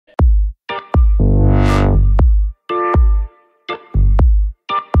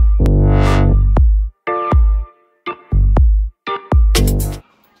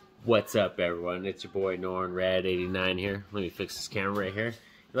What's up, everyone? It's your boy Norn Rad 89 here. Let me fix this camera right here.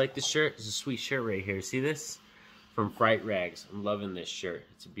 You like this shirt? It's a sweet shirt right here. See this? From Fright Rags. I'm loving this shirt.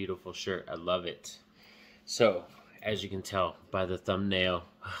 It's a beautiful shirt. I love it. So, as you can tell by the thumbnail,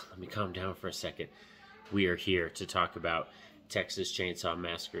 let me calm down for a second. We are here to talk about Texas Chainsaw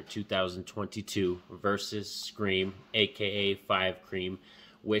Massacre 2022 versus Scream, aka 5 Cream.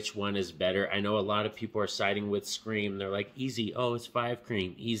 Which one is better? I know a lot of people are siding with Scream. They're like, easy, oh, it's 5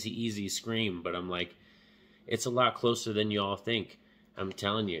 Cream. Easy, Scream. But I'm like, it's a lot closer than you all think. I'm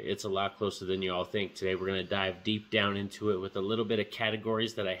telling you, it's a lot closer than you all think. Today we're going to dive deep down into it with a little bit of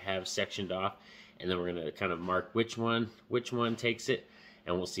categories that I have sectioned off. And then we're going to kind of mark which one takes it.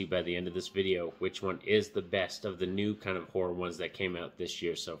 And we'll see by the end of this video which one is the best of the new kind of horror ones that came out this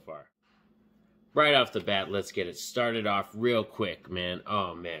year so far. Right off the bat, let's get it started off real quick, man.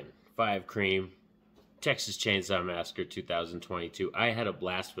 Oh, man. 5 Cream, Texas Chainsaw Massacre 2022. I had a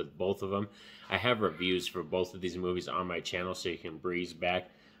blast with both of them. I have reviews for both of these movies on my channel, so you can breeze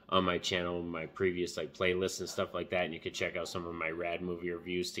back on my channel, my previous playlists and stuff like that, and you can check out some of my rad movie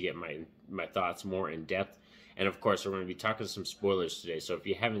reviews to get my thoughts more in depth. And of course, we're going to be talking some spoilers today, so if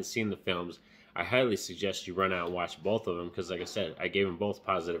you haven't seen the films, I highly suggest you run out and watch both of them, because like I said, I gave them both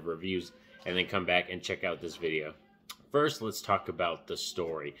positive reviews, and then come back and check out this video. First, let's talk about the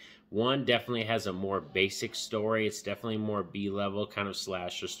story. One definitely has a more basic story. It's definitely more B-level kind of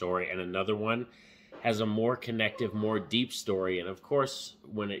slasher story. And another one has a more connective, more deep story. And of course,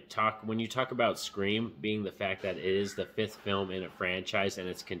 when you talk about Scream being the fact that it is the 5th film in a franchise and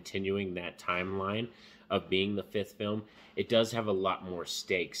it's continuing that timeline of being the 5th film, it does have a lot more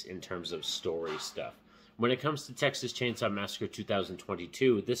stakes in terms of story stuff. When it comes to Texas Chainsaw Massacre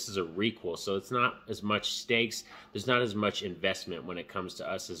 2022, this is a requel, so it's not as much stakes. There's not as much investment when it comes to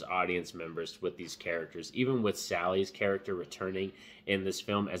us as audience members with these characters. Even with Sally's character returning in this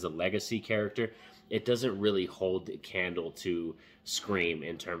film as a legacy character, it doesn't really hold a candle to Scream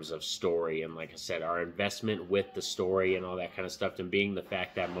in terms of story. And like I said, our investment with the story and all that kind of stuff, and being the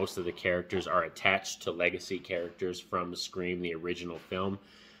fact that most of the characters are attached to legacy characters from Scream, the original film,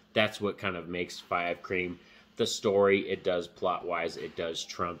 that's what kind of makes 5 Cream. The story, it does plot-wise, it does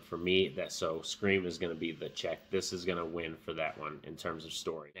trump for me. So Scream is going to be the check. This is going to win for that one in terms of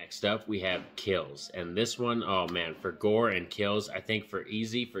story. Next up, we have kills. And this one, oh man, for gore and kills, I think for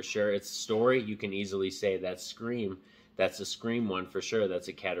sure, it's story. You can easily say that's Scream. That's a Scream one for sure. That's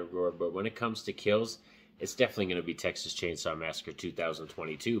a category. But when it comes to kills, it's definitely going to be Texas Chainsaw Massacre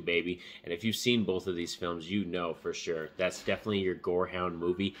 2022, baby. And if you've seen both of these films, you know for sure that's definitely your gorehound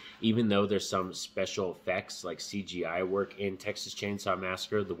movie. Even though there's some special effects like CGI work in Texas Chainsaw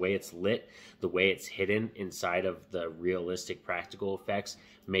Massacre, the way it's lit, the way it's hidden inside of the realistic practical effects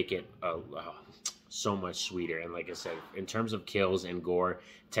make it so much sweeter. And like I said, in terms of kills and gore,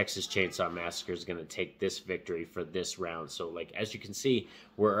 Texas Chainsaw Massacre is going to take this victory for this round. So like, as you can see,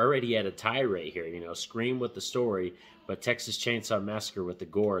 we're already at a tie right here. You know, Scream with the story, but Texas Chainsaw Massacre with the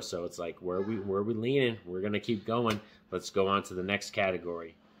gore. So it's like, where are we leaning? We're going to keep going. Let's go on to the next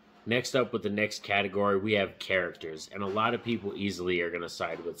category. Next up with the next category, we have characters. And a lot of people easily are going to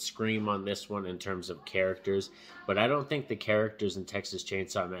side with Scream on this one in terms of characters. But I don't think the characters in Texas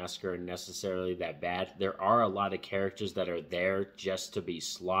Chainsaw Massacre are necessarily that bad. There are a lot of characters that are there just to be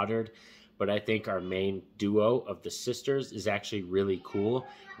slaughtered. But I think our main duo of the sisters is actually really cool.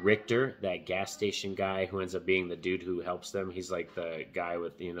 Richter, that gas station guy who ends up being the dude who helps them. He's like the guy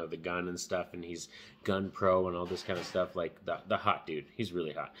with, you know, the gun and stuff, and he's gun pro and all this kind of stuff. Like the hot dude. He's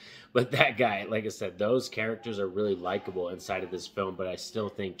really hot. But that guy, like I said, those characters are really likable inside of this film, but I still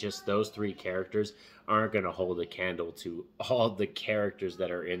think just those 3 characters aren't going to hold a candle to all the characters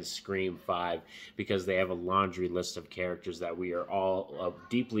that are in Scream 5, because they have a laundry list of characters that we are all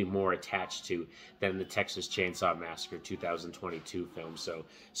deeply more attached to than the Texas Chainsaw Massacre 2022 film. So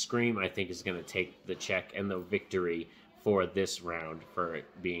Scream, I think, is going to take the check and the victory for this round for it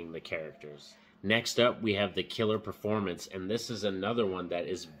being the characters. Next up, we have the killer performance, and this is another one that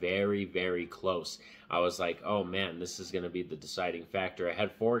is very, very close. I was like, oh man, this is going to be the deciding factor. I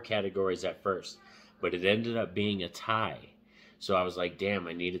had 4 categories at first, but it ended up being a tie. So I was like, damn,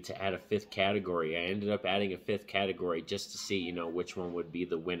 I needed to add a 5th category. I ended up adding a 5th category just to see, you know, which one would be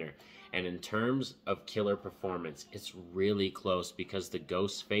the winner. And in terms of killer performance, it's really close, because the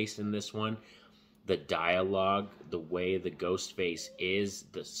ghost face in this one, the dialogue, the way the ghost face is,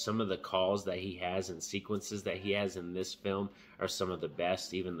 some of the calls that he has and sequences that he has in this film are some of the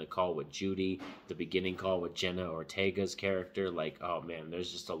best. Even the call with Judy, the beginning call with Jenna Ortega's character, like, oh man,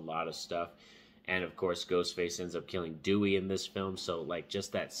 there's just a lot of stuff. And of course, Ghostface ends up killing Dewey in this film. So like,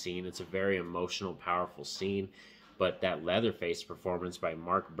 just that scene, it's a very emotional, powerful scene. But that Leatherface performance by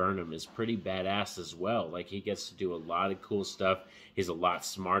Mark Burnham is pretty badass as well. Like, he gets to do a lot of cool stuff. He's a lot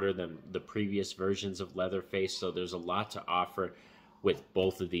smarter than the previous versions of Leatherface, so there's a lot to offer with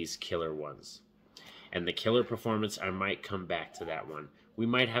both of these killer ones. And the killer performance, I might come back to that one. We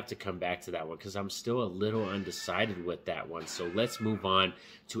might have to come back to that one because I'm still a little undecided with that one. So let's move on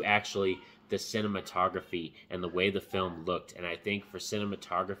to actually the cinematography and the way the film looked. And I think for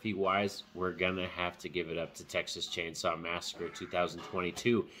cinematography wise, we're gonna have to give it up to Texas Chainsaw Massacre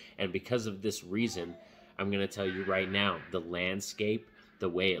 2022. And because of this reason, I'm gonna tell you right now, the landscape, the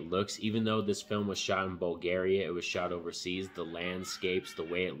way it looks, even though this film was shot in Bulgaria, it was shot overseas, the landscapes, the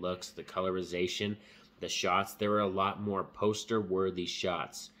way it looks, the colorization, the shots, there were a lot more poster-worthy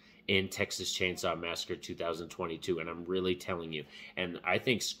shots in Texas Chainsaw Massacre 2022, and I'm really telling you. And I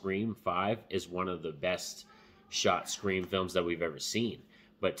think Scream 5 is one of the best shot Scream films that we've ever seen.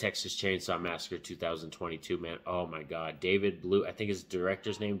 But Texas Chainsaw Massacre 2022, man, oh my God. David Blue, I think his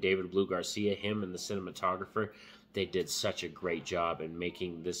director's name, David Blue Garcia, him and the cinematographer, they did such a great job in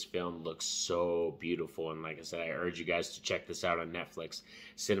making this film look so beautiful. And like I said, I urge you guys to check this out on Netflix.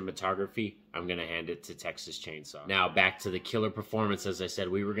 Cinematography, I'm going to hand it to Texas Chainsaw. Now, back to the killer performance. As I said,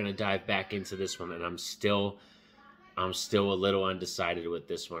 we were going to dive back into this one, and I'm still a little undecided with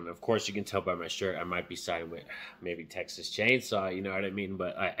this one. Of course, you can tell by my shirt, I might be siding with maybe Texas Chainsaw, you know what I mean?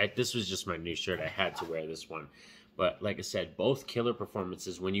 But this was just my new shirt. I had to wear this one. But like I said, both killer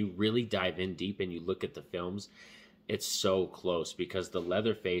performances, when you really dive in deep and you look at the films, it's so close because the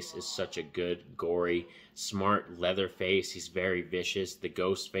Leatherface is such a good, gory, smart Leatherface. He's very vicious. The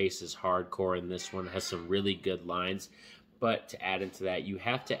Ghostface is hardcore in this one, has some really good lines. But to add into that, you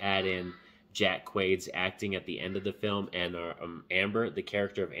have to add in Jack Quaid's acting at the end of the film, and Amber, the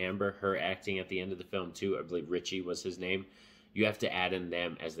character of Amber, her acting at the end of the film too. I believe Richie was his name. You have to add in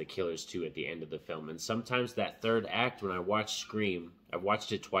them as the killers too at the end of the film. And sometimes that third act, when I watch Scream, I've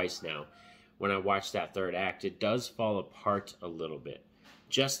watched it twice now, when I watch that third act, it does fall apart a little bit.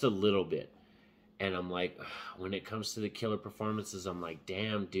 Just a little bit. And I'm like, when it comes to the killer performances, I'm like,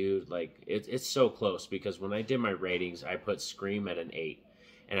 damn, dude, like, it's so close. Because when I did my ratings, I put Scream at an 8.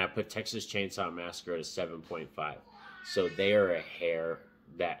 And I put Texas Chainsaw Massacre at a 7.5. So they are a hair,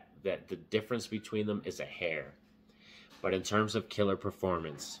 that the difference between them is a hair. But in terms of killer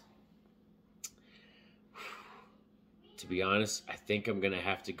performance, to be honest, I think I'm going to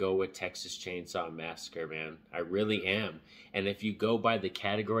have to go with Texas Chainsaw Massacre, man. I really am. And if you go by the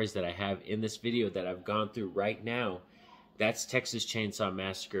categories that I have in this video that I've gone through right now, that's Texas Chainsaw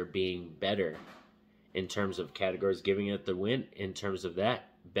Massacre being better in terms of categories, giving it the win in terms of that,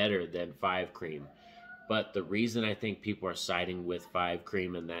 better than 5 Cream. But the reason I think people are siding with 5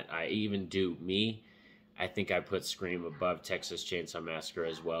 Cream, and that I even do me, I think I put Scream above Texas Chainsaw Massacre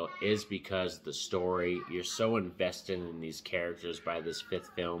as well, is because the story, you're so invested in these characters by this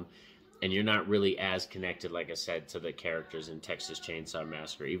 5th film, and you're not really as connected, like I said, to the characters in Texas Chainsaw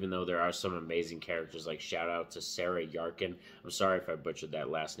Massacre, even though there are some amazing characters, like shout out to Sarah Yarkin. I'm sorry if I butchered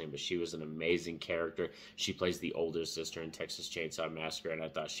that last name, but she was an amazing character. She plays the older sister in Texas Chainsaw Massacre, and I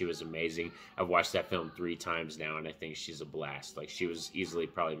thought she was amazing. I've watched that film 3 times now, and I think she's a blast. Like, she was easily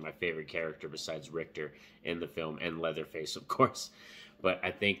probably my favorite character besides Richter in the film, and Leatherface, of course. But I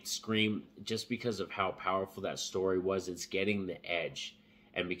think Scream, just because of how powerful that story was, it's getting the edge,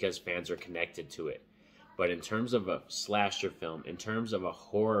 and because fans are connected to it. But in terms of a slasher film, in terms of a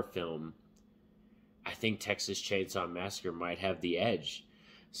horror film, I think Texas Chainsaw Massacre might have the edge.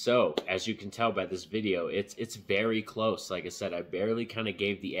 So, as you can tell by this video, it's very close. Like I said, I barely kind of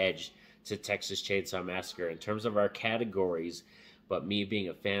gave the edge to Texas Chainsaw Massacre in terms of our categories. But me being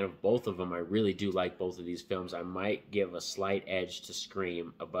a fan of both of them, I really do like both of these films. I might give a slight edge to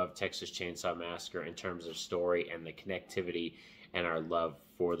Scream above Texas Chainsaw Massacre in terms of story and the connectivity and our love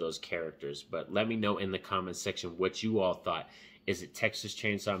for those characters. But let me know in the comments section what you all thought. Is it Texas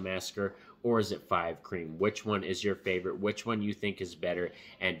Chainsaw Massacre or is it 5 Cream? Which one is your favorite? Which one you think is better?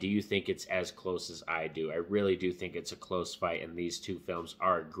 And do you think it's as close as I do? I really do think it's a close fight, and these 2 films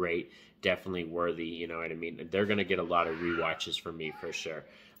are great. Definitely worthy, you know what I mean? They're going to get a lot of rewatches from me for sure.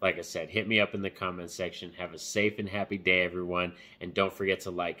 Like I said, hit me up in the comments section. Have a safe and happy day, everyone. And don't forget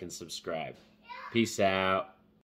to like and subscribe. Peace out.